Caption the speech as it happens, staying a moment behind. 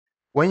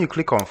When you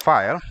click on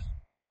File,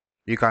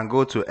 you can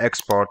go to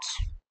Export,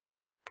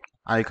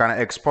 and you can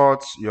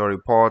export your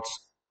reports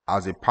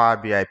as a Power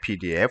BI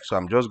PDF. So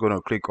I'm just going to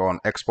click on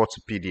Export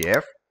to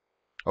PDF.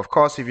 Of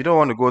course, if you don't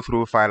want to go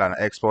through File and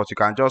Export, you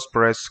can just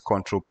press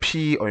Ctrl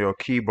P on your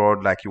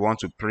keyboard like you want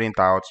to print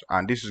out,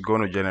 and this is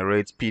going to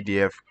generate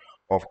PDF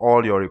of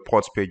all your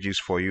reports pages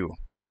for you.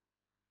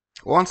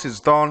 Once it's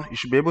done, you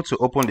should be able to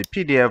open the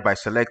PDF by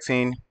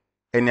selecting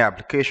any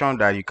application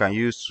that you can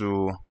use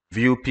to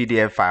view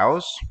PDF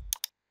files.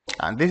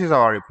 And this is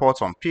our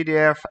reports on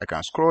PDF. I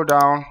can scroll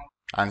down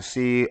and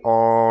see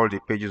all the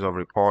pages of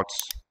reports.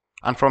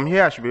 And from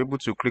here, I should be able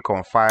to click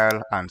on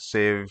File and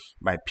save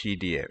my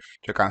PDF.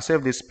 So you can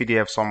save this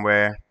PDF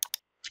somewhere.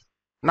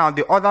 Now,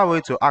 the other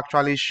way to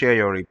actually share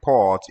your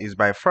report is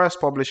by first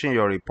publishing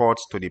your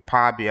reports to the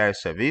Power BI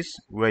service,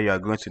 where you are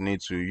going to need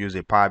to use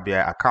a Power BI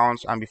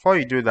account. And before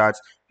you do that,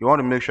 you want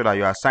to make sure that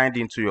you are signed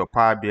into your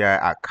Power BI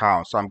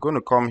account. So I'm going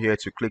to come here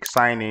to click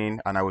sign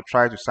in, and I will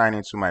try to sign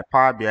into my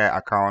Power BI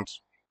account.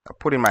 I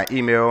put in my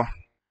email,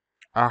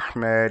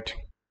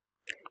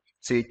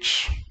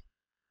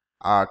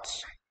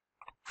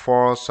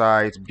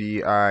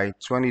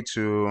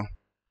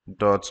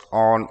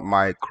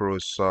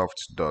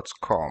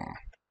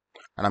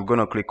 And I'm going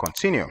to click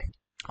continue.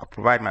 I'll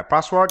provide my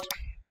password,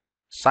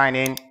 sign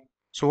in.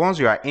 So once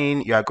you are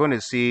in, you are going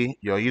to see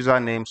your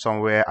username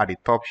somewhere at the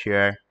top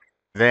here.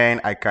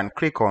 Then I can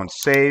click on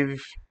save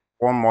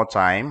one more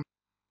time.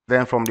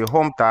 Then from the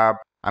home tab,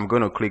 I'm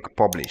going to click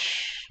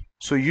publish.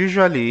 So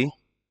usually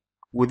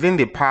within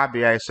the Power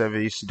BI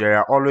service, there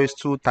are always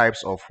two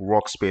types of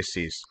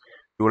workspaces.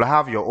 You will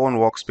have your own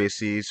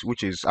workspaces,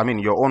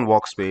 your own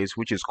workspace,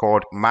 which is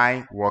called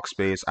My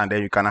Workspace, and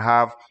then you can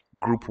have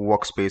group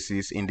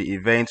workspaces in the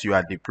event you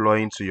are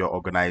deploying to your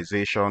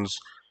organization's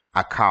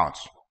account.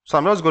 So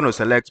I'm just going to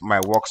select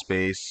my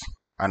workspace,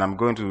 and I'm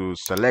going to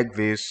select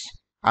this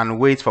and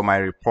wait for my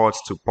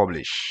reports to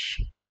publish.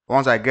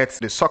 Once I get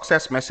the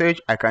success message,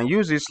 I can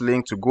use this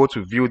link to go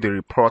to view the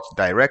report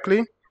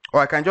directly, or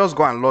I can just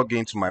go and log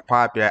into my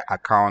Power BI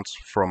account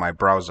from my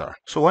browser.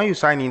 So when you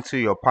sign into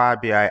your Power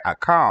BI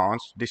account,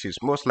 this is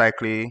most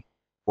likely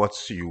what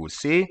you will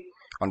see.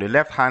 On the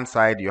left hand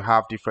side, you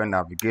have different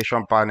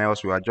navigation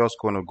panels. We are just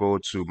going to go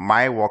to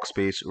my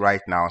workspace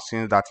right now,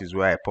 since that is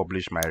where I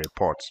publish my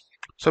reports.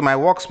 So my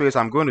workspace,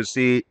 I'm going to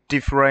see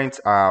different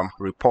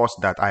reports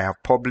that I have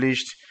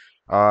published.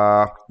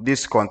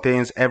 This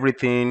contains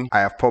everything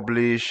I have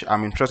published.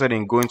 I'm interested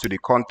in going to the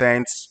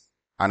contents,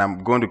 and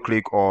I'm going to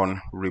click on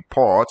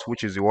report,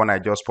 which is the one I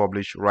just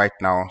published right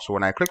now. So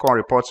when I click on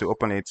report to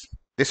open it,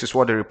 this is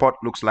what the report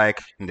looks like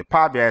in the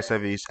Power BI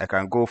service. I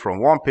can go from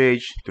one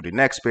page to the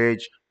next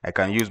page. I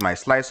can use my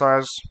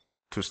slicers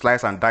to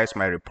slice and dice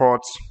my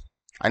reports.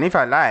 And if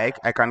I like,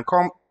 I can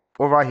come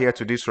over here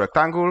to this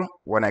rectangle.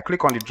 When I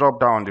click on the drop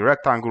down on the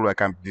rectangle, I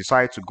can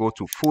decide to go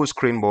to full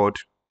screen mode.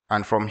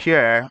 And from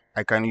here,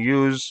 I can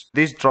use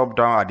this drop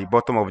down at the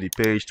bottom of the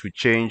page to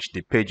change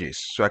the pages.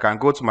 So I can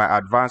go to my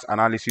advanced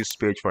analysis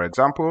page, for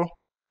example.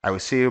 I will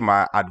see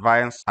my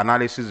advanced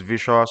analysis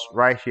visuals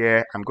right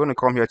here. I'm going to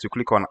come here to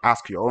click on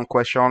ask your own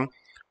question.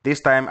 This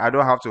time, I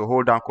don't have to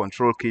hold down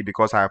Control key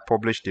because I have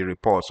published the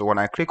report. So when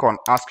I click on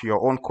ask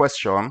your own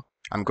question,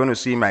 I'm going to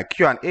see my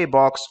Q&A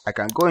box. I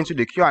can go into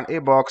the Q&A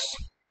box,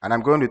 and I'm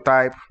going to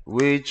type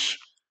which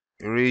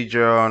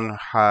region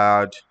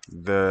had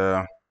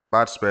the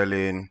bad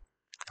spelling,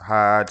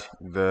 had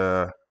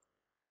the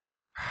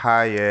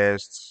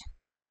highest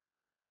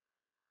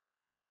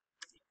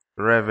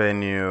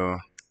revenue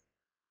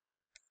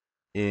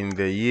in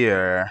the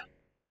year.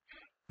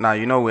 Now,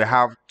 we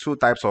have two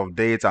types of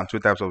dates and two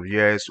types of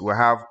years. We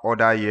have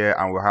order year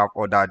and we have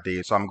order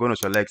date. So I'm going to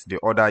select the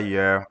order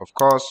year. Of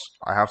course,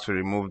 I have to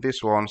remove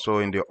this one. So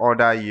in the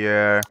order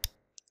year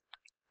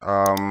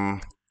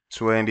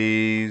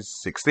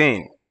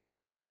 2016,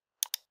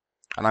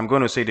 and I'm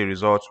going to see the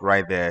results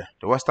right there,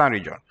 the Western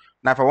region.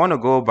 Now, if I want to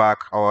go back,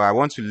 or I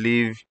want to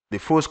leave the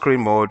full screen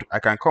mode, I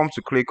can come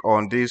to click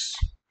on these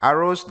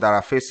arrows that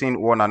are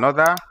facing one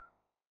another.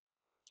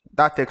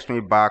 That takes me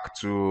back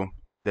to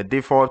the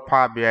default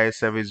Power BI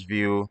service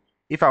view.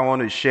 If I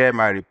want to share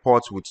my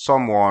reports with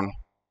someone,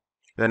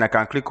 then I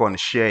can click on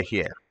share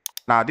here.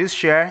 Now, this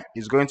share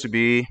is going to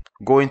be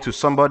going to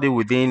somebody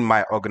within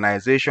my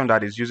organization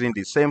that is using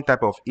the same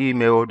type of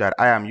email that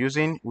I am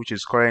using, which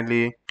is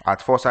currently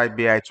at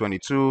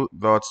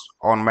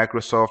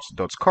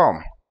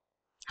foresightbi22.onmicrosoft.com.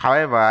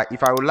 However,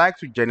 if I would like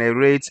to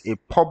generate a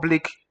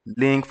public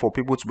link for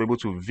people to be able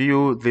to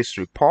view this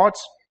report,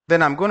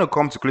 then I'm going to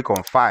come to click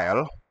on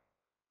File.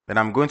 Then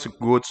I'm going to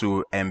go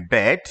to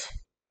Embed,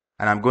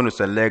 and I'm going to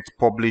select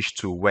Publish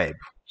to Web.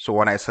 So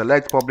when I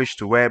select Publish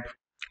to Web,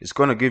 it's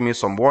going to give me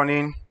some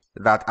warning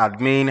that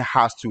admin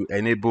has to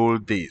enable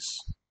this.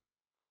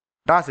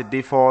 That's the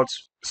default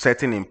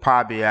setting in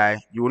Power BI.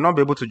 You will not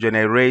be able to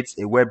generate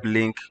a web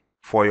link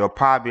for your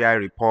Power BI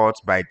report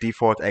by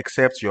default,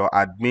 except your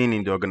admin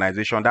in the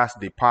organization, that's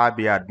the Power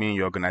BI admin in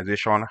your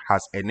organization,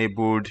 has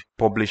enabled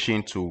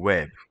publishing to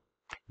web.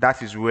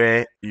 that is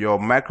where your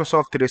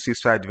Microsoft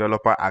 365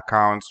 developer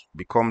account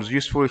becomes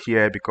useful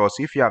here, because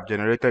if you have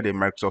generated a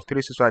Microsoft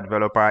 365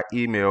 developer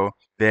email,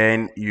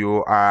 then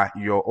you are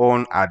your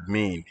own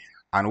admin.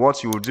 And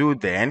what you will do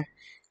then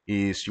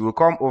is you will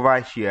come over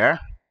here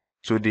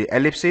to the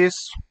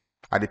ellipsis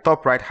at the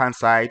top right hand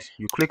side.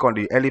 You click on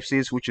the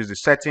ellipsis, which is the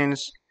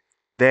settings.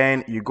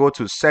 Then you go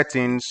to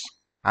settings,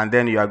 and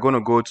then you are going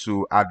to go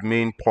to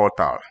admin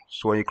portal.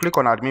 So when you click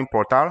on admin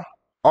portal,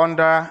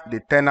 under the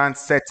tenant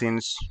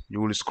settings,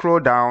 you will scroll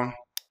down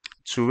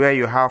to where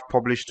you have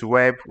publish to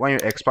web. When you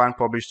expand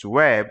publish to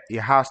web, it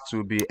has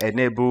to be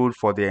enabled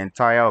for the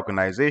entire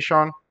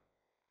organization.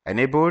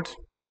 Enabled.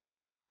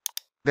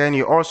 Then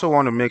you also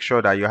want to make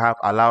sure that you have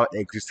allow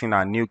existing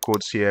and new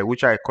codes here,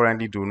 which I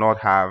currently do not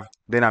have.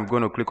 Then I'm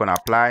going to click on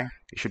apply.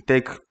 It should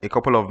take a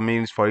couple of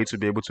minutes for it to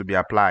be able to be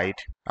applied.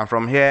 And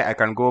from here, I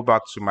can go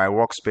back to my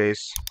workspace,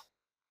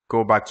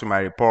 go back to my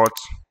report.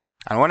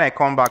 And when I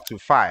come back to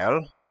file,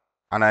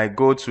 and I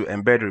go to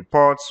embed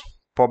reports,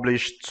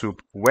 publish to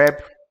web,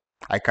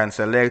 I can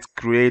select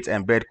create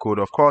embed code.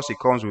 Of course, it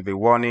comes with a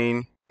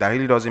warning. That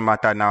really doesn't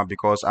matter now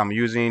because I'm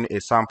using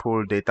a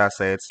sample data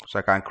set. So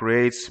I can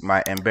create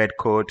my embed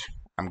code.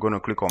 I'm going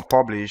to click on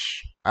publish,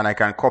 and I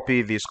can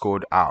copy this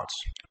code out.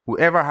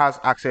 Whoever has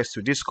access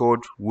to this code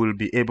will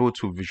be able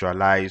to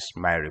visualize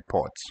my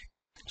report.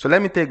 So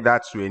let me take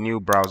that to a new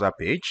browser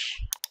page.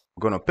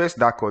 I'm going to paste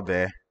that code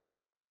there,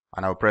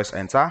 and I'll press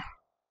enter.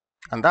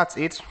 And that's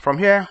it. From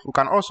here, we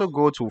can also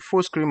go to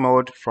full screen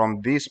mode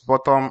from this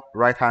bottom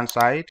right hand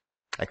side.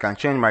 I can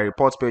change my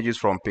report pages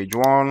from page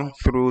 1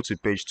 through to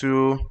page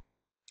 2.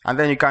 And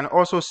then you can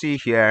also see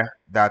here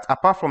that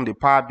apart from the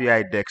Power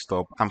BI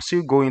desktop, I'm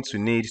still going to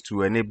need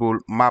to enable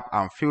map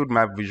and field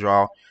map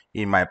visual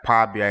in my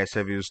Power BI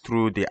service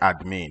through the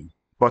admin.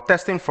 But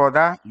testing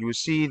further, you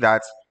see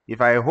that if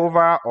I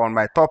hover on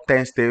my top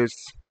 10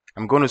 states,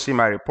 I'm going to see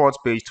my report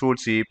page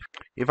tooltip.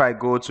 If I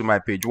go to my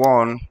page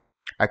 1,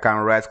 I can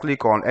right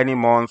click on any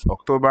month,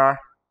 October.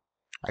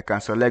 I can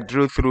select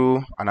drill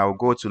through, and I will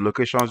go to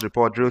locations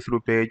report drill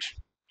through page.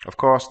 Of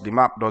course, the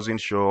map doesn't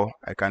show.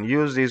 I can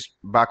use this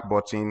back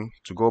button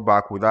to go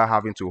back without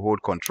having to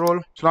hold control.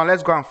 So now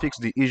let's go and fix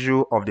the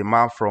issue of the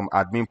map from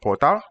admin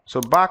portal.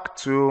 So back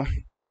to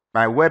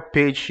my web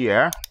page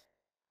here.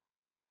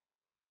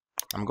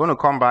 I'm going to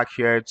come back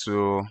here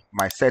to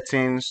my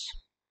settings.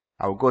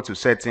 I will go to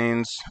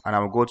settings, and I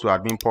will go to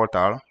admin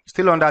portal.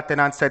 Still under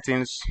tenant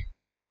settings.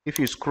 If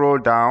you scroll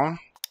down,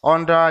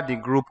 under the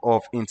group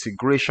of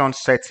integration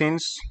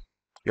settings,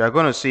 you are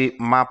going to see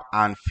map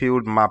and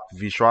field map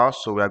visual.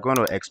 So we are going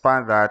to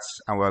expand that,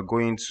 and we're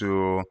going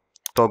to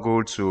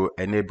toggle to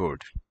enabled.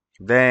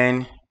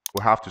 Then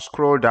we have to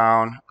scroll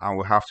down, and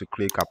we have to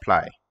click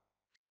apply.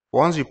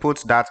 Once you put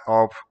that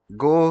up,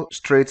 go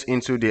straight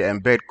into the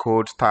embed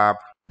code tab.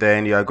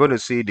 Then you are going to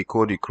see the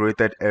code you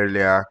created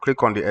earlier.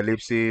 Click on the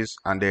ellipses,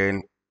 and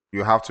then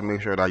you have to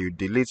make sure that you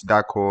delete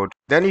that code.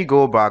 Then you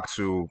go back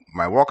to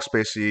my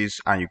workspaces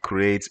and you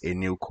create a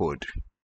new code.